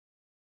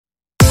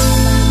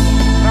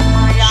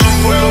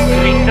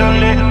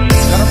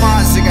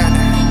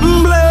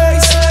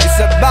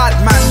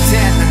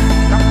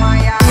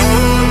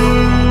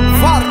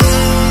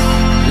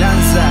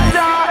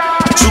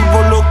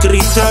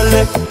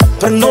cristales.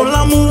 Prendo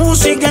la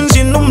música,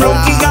 enciendo un blog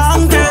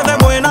gigante de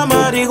buena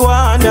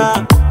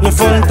marihuana. No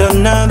falta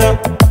nada,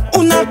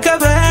 una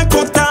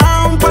cabeca,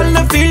 un par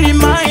de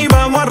filmas y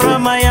vamos a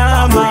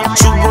Ramayama.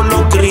 Subo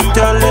los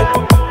cristales,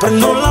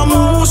 prendo la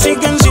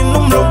música, enciendo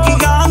un blog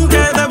gigante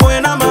de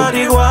buena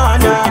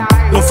marihuana.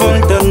 No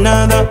falta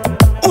nada,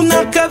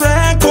 una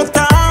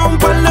cabeca, un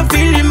par de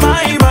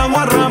filmas y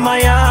vamos a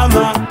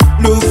Ramayama.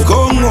 Luz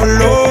con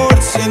olor,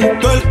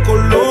 siento el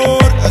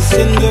color,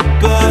 haciendo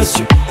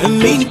espacio en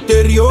mi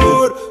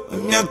interior.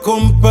 Hoy me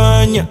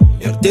acompaña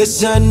mi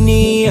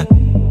artesanía,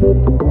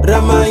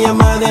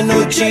 Ramayama de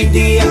noche y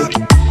día.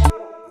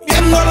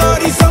 Viendo el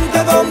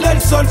horizonte donde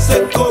el sol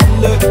se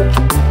esconde,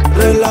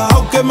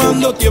 relajado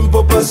quemando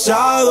tiempo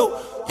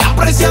pasado y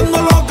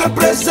apreciando lo que el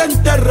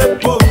presente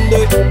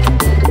responde.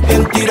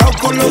 Bien tirado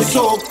con los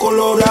ojos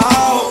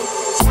colorados,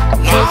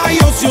 no hay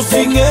ocio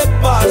sin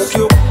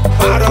espacio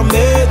para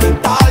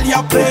meditar y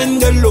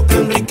aprender lo que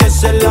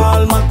enriquece el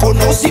alma.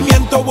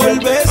 Conocimiento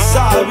vuelve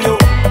sabio,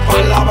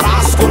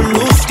 palabras con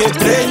luz que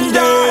prende.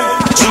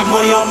 Chamo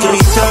y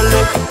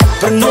cristales,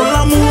 prendo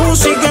la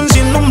música,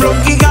 enciendo un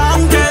blog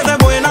gigante de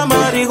buena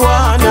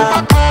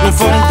marihuana. No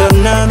falta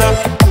nada,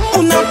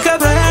 una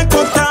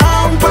cabeca,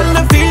 un par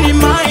de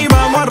filmas y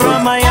vamos a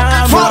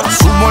Ramayama.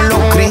 Sumo los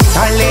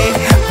cristales,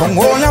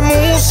 pongo la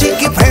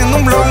música y prendo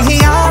un blog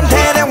gigante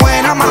de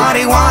buena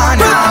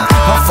marihuana.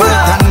 No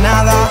falta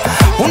nada,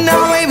 una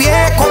baby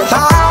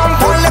escotada, un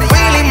par de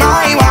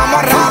filmas y vamos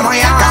a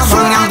Ramayama.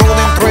 Soñando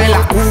dentro de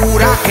la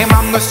cura,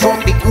 quemando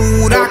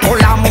exoticura, con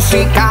la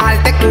música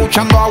alta,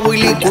 escuchando a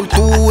Willy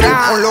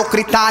Cultura. Con los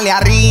cristales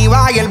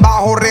arriba y el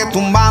bajo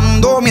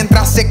retumbando,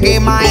 mientras se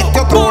quema este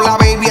otro, la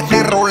baby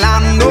está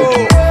rolando.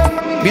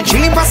 Bien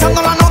chilling,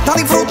 pasando la nota,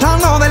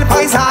 disfrutando del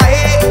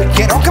paisaje.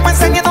 Quiero que me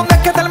enseñe dónde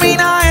es que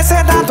termina ese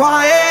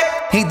tatuaje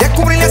y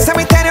descubrir ese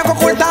misterio que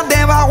oculta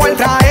debajo el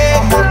traje.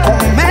 Vamos a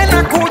comer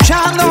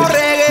escuchando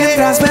reggae,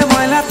 mientras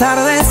vemos el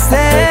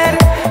atardecer,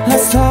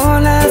 las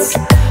olas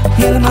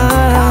y el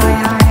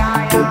mar.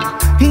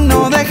 Y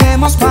no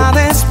dejemos pa'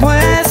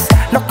 después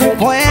lo que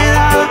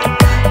pueda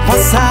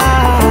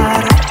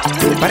pasar.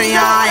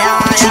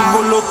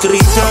 Subo los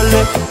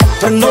cristales,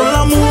 prendo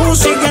la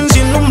música,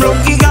 enciendo un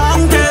blog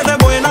gigante de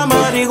buena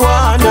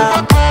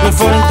marihuana. No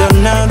falta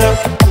nada,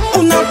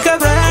 una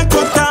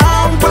cabeca,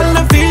 un par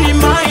de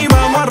filmas y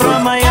vamos a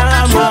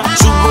Ramayama.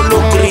 Subo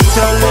los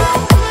cristales,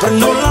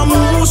 prendo la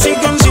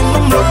música, enciendo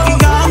un blog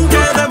gigante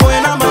de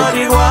buena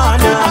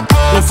marihuana.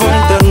 No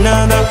falta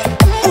nada,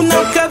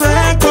 una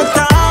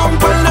cabeca, un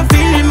par de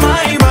filmas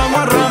y vamos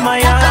a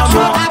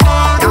Ramayama.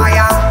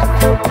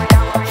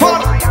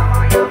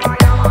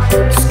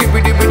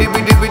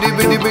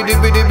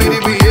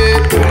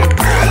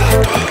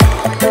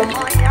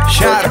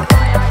 Shadow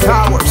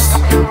Towers,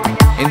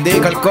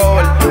 indica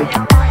alcohol,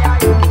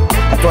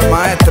 tu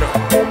maestro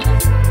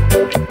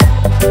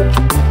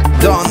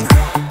Don